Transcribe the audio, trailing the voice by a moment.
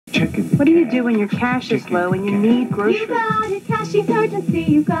What do you do when your cash is low and you need groceries? You got a cash emergency,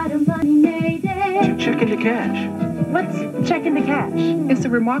 you got a money mayday. Check into cash. What's Check into Cash? It's a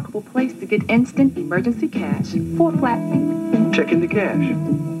remarkable place to get instant emergency cash for a flat fee. Check into cash.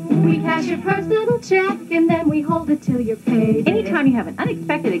 We cash your personal check and then we hold it till you're paid. Anytime you have an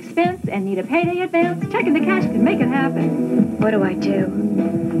unexpected expense and need a payday advance, Check into Cash can make it happen. What do I do?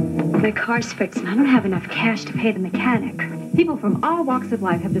 My car's fixed and I don't have enough cash to pay the mechanic. People from all walks of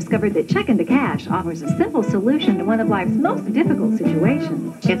life have discovered that Check into Cash offers a simple solution to one of life's most difficult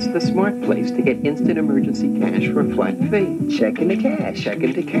situations. It's the smart place to get instant emergency cash for a flat fee. Check into cash. Check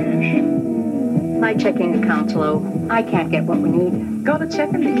into cash. My checking account's low. I can't get what we need. Go to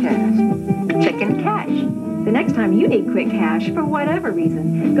Check into Cash. Check into Cash. The next time you need quick cash for whatever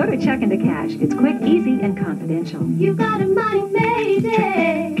reason, go to Check into Cash. It's quick, easy, and confidential. You got a money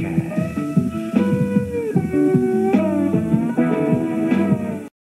mayday.